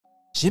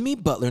Jimmy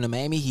Butler and the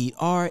Miami Heat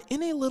are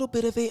in a little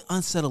bit of an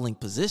unsettling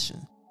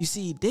position. You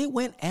see, they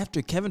went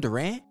after Kevin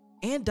Durant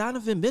and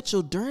Donovan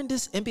Mitchell during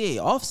this NBA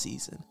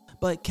offseason,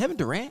 but Kevin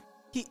Durant,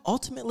 he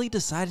ultimately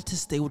decided to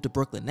stay with the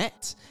Brooklyn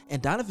Nets,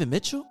 and Donovan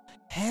Mitchell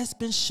has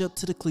been shipped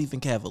to the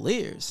Cleveland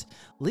Cavaliers,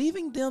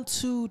 leaving them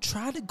to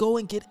try to go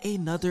and get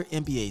another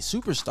NBA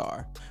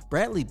superstar.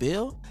 Bradley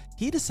Beal,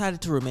 he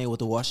decided to remain with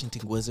the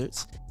Washington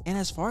Wizards, and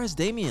as far as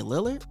Damian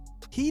Lillard,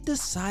 he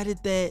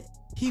decided that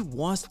he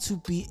wants to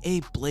be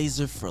a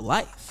Blazer for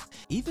life.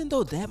 Even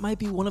though that might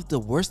be one of the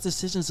worst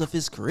decisions of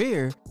his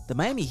career, the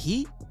Miami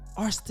Heat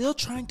are still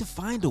trying to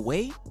find a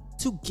way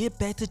to get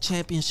back to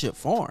championship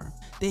form.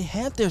 They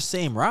have their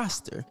same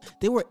roster.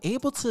 They were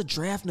able to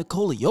draft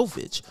Nikola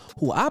Jovic,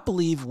 who I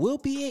believe will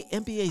be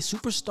an NBA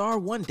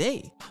superstar one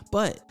day.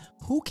 But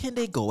who can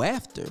they go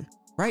after?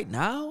 Right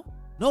now,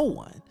 no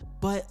one.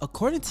 But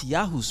according to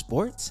Yahoo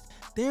Sports,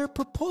 they're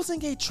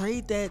proposing a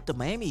trade that the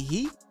Miami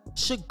Heat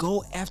should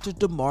go after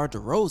DeMar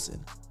DeRozan,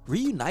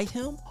 reunite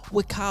him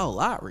with Kyle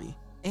Lowry,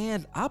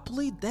 and I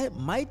believe that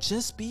might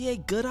just be a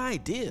good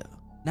idea.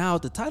 Now,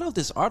 the title of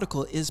this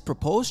article is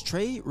Proposed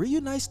Trade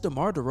Reunites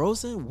DeMar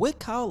DeRozan with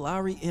Kyle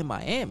Lowry in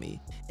Miami,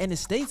 and it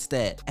states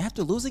that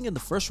after losing in the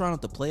first round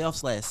of the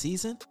playoffs last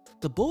season,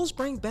 the Bulls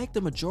bring back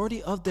the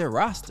majority of their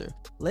roster,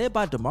 led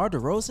by DeMar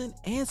DeRozan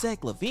and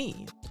Zach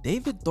LaVine.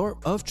 David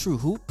Thorpe of True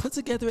Hoop put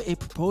together a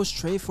proposed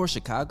trade for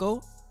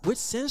Chicago, which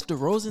sends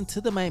DeRozan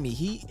to the Miami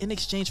Heat in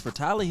exchange for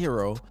Tyler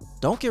Herro,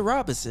 Duncan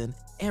Robinson,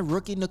 and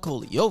rookie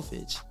Nikola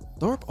Jovic.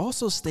 Thorpe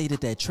also stated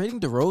that trading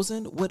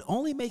DeRozan would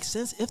only make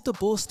sense if the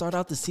Bulls start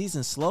out the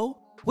season slow,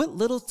 with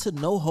little to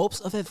no hopes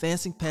of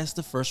advancing past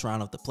the first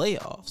round of the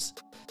playoffs.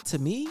 To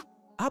me,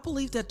 I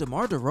believe that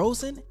DeMar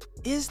DeRozan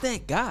is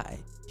that guy.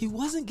 He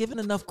wasn't given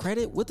enough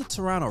credit with the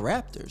Toronto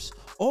Raptors,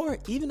 or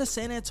even the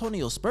San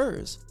Antonio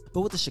Spurs,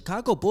 but with the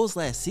Chicago Bulls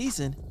last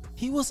season,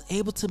 he was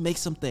able to make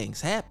some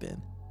things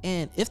happen.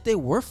 And if they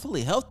were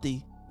fully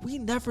healthy, we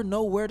never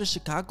know where the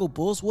Chicago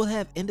Bulls would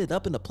have ended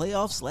up in the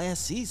playoffs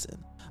last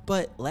season.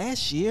 But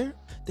last year,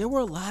 there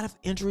were a lot of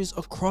injuries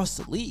across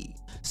the league,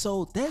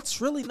 so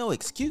that's really no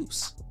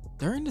excuse.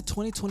 During the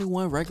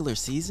 2021 regular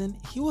season,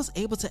 he was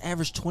able to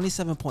average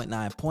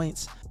 27.9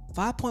 points,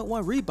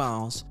 5.1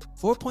 rebounds,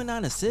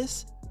 4.9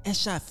 assists, and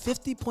shot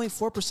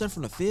 50.4%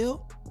 from the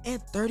field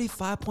and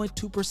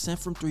 35.2%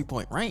 from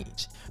three-point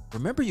range.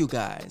 Remember, you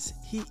guys,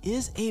 he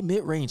is a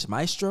mid-range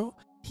maestro.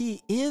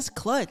 He is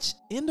clutch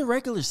in the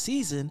regular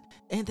season,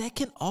 and that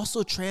can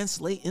also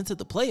translate into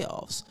the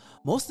playoffs.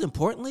 Most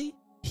importantly,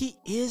 he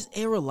is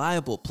a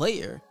reliable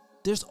player.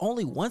 There's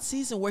only one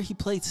season where he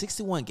played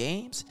 61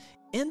 games.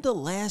 In the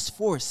last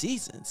 4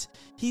 seasons,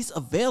 he's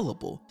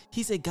available.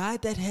 He's a guy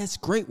that has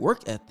great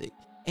work ethic.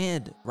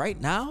 And right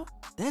now,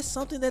 that's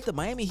something that the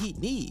Miami Heat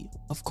need.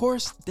 Of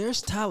course,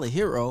 there's Tyler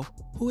Herro,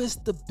 who is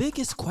the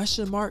biggest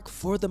question mark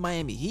for the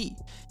Miami Heat.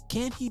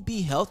 Can he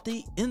be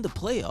healthy in the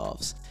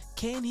playoffs?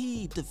 Can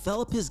he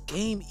develop his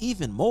game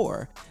even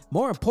more?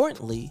 More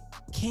importantly,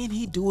 can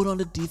he do it on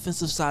the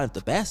defensive side of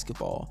the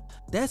basketball?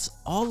 That's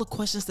all the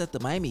questions that the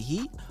Miami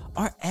Heat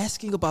are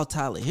asking about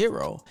Tyler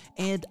Herro,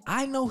 and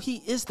I know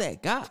he is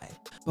that guy.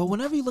 But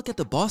whenever you look at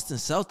the Boston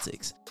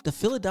Celtics, the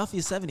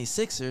Philadelphia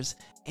 76ers,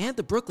 and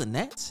the Brooklyn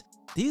Nets,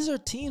 these are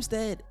teams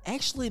that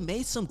actually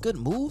made some good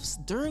moves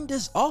during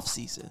this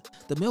offseason.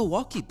 The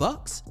Milwaukee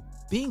Bucks,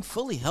 being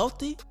fully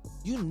healthy,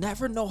 you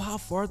never know how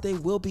far they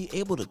will be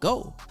able to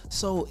go.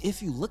 So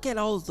if you look at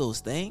all of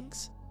those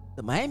things,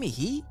 the Miami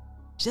Heat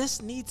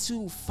just need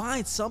to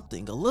find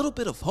something, a little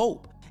bit of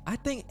hope. I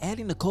think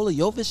adding Nikola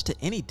Jovic to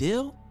any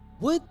deal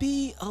would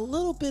be a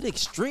little bit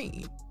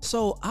extreme.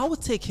 So I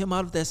would take him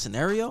out of that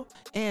scenario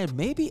and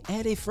maybe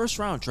add a first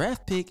round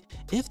draft pick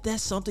if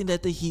that's something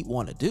that the Heat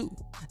want to do.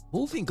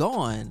 Moving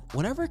on,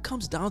 whenever it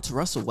comes down to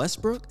Russell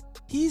Westbrook,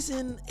 he's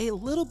in a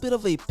little bit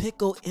of a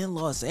pickle in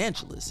Los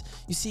Angeles.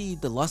 You see,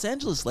 the Los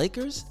Angeles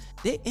Lakers,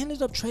 they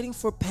ended up trading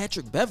for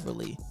Patrick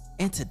Beverley,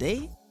 and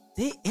today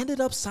they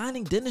ended up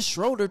signing Dennis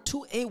Schroeder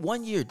to a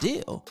 1-year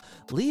deal,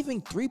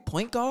 leaving 3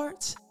 point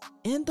guards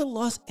in the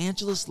Los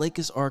Angeles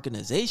Lakers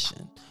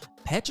organization.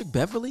 Patrick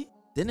Beverley,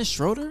 Dennis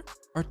Schroeder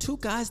are 2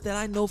 guys that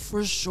I know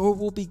for sure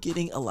will be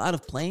getting a lot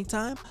of playing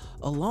time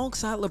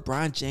alongside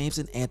LeBron James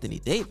and Anthony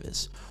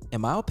Davis.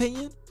 In my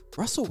opinion,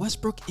 Russell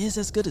Westbrook is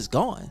as good as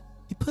gone.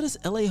 He put his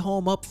LA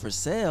home up for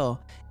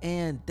sale,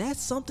 and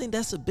that's something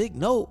that's a big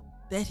note,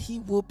 that he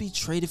will be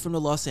traded from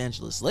the Los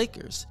Angeles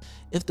Lakers.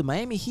 If the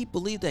Miami Heat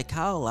believe that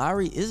Kyle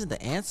Lowry isn't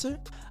the answer,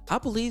 I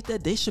believe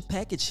that they should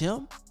package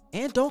him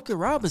and Duncan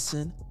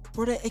Robinson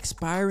for the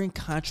expiring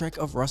contract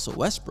of Russell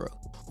Westbrook,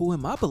 who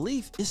in my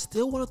belief is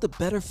still one of the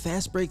better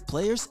fast break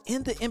players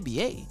in the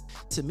NBA.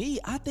 To me,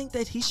 I think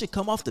that he should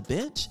come off the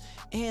bench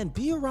and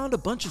be around a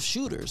bunch of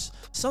shooters,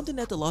 something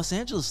that the Los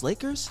Angeles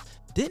Lakers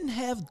didn't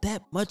have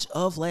that much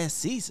of last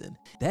season.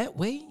 That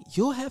way,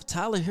 you'll have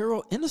Tyler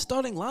Herro in the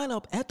starting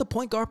lineup at the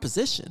point guard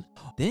position.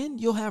 Then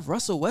you'll have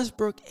Russell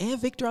Westbrook and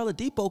Victor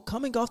Oladipo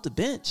coming off the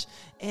bench,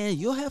 and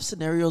you'll have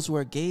scenarios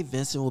where Gabe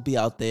Vincent will be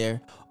out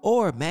there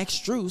or Max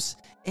Strus,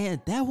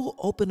 and that will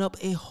open up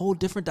a whole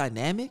different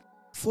dynamic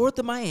for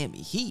the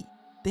Miami Heat,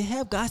 they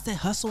have guys that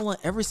hustle on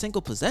every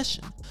single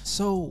possession.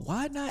 So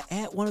why not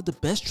add one of the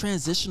best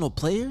transitional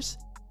players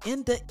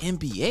in the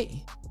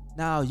NBA?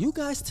 Now, you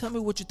guys tell me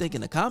what you think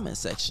in the comment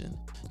section.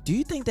 Do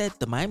you think that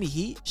the Miami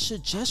Heat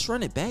should just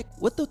run it back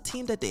with the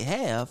team that they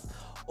have?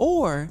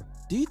 Or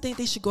do you think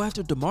they should go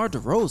after DeMar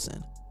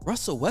DeRozan,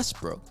 Russell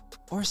Westbrook,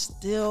 or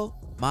still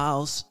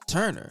Miles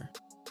Turner?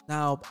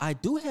 Now, I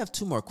do have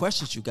 2 more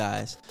questions, you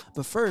guys,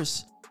 but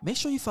first, make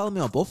sure you follow me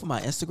on both of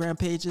my Instagram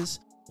pages.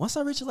 Once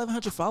I reach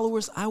 1,100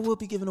 followers, I will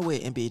be giving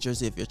away an NBA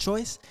jersey of your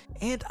choice,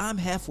 and I'm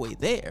halfway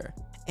there.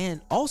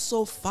 And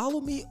also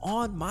follow me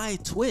on my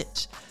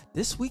Twitch.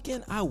 This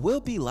weekend, I will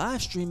be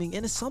live streaming,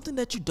 and it's something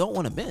that you don't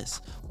want to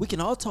miss. We can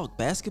all talk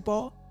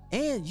basketball,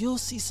 and you'll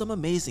see some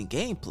amazing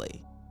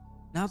gameplay.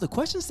 Now, the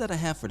questions that I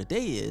have for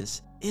today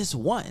is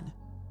 1,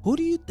 who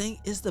do you think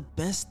is the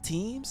best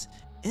teams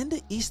in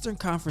the Eastern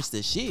Conference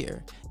this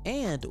year?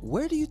 And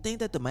where do you think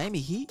that the Miami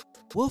Heat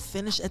will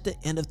finish at the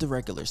end of the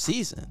regular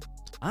season?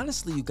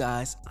 Honestly, you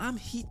guys, I'm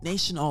Heat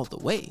Nation all the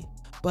way.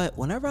 But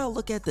whenever I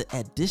look at the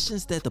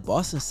additions that the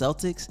Boston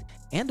Celtics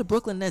and the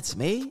Brooklyn Nets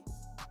made,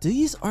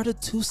 these are the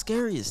 2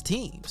 scariest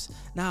teams.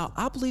 Now,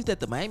 I believe that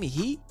the Miami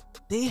Heat,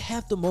 they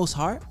have the most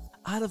heart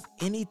out of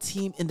any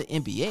team in the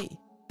NBA.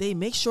 They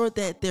make sure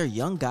that their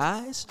young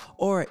guys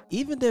or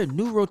even their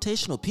new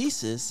rotational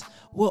pieces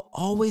will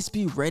always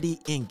be ready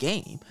in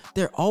game.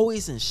 They're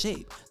always in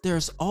shape.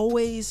 There's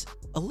always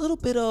a little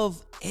bit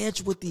of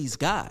edge with these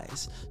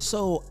guys.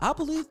 So I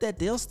believe that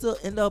they'll still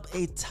end up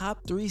a top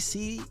 3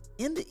 seed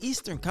in the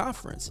Eastern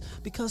Conference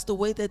because the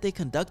way that they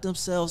conduct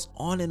themselves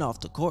on and off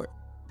the court.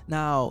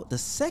 Now, the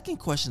second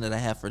question that I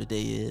have for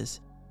today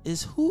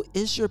is who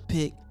is your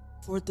pick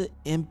for the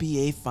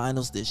NBA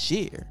Finals this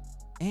year?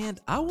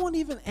 And I won't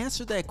even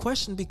answer that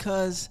question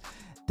because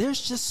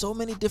there's just so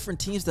many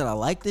different teams that I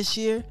like this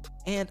year,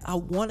 and I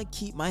want to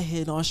keep my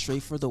head on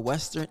straight for the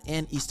Western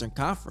and Eastern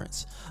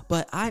Conference.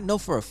 But I know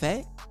for a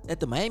fact that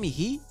the Miami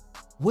Heat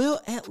will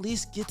at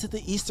least get to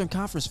the Eastern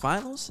Conference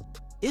Finals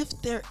if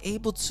they're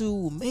able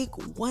to make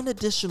one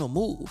additional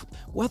move,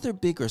 whether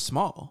big or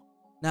small.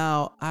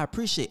 Now, I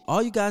appreciate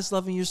all you guys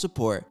loving your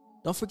support.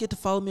 Don't forget to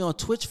follow me on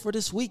Twitch for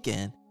this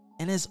weekend.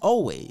 And as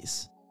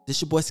always,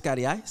 this your boy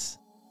ScottyIce,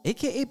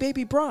 aka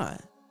Baby Bron,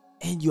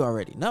 and you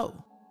already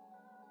know,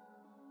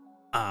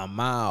 I'm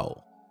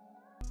out.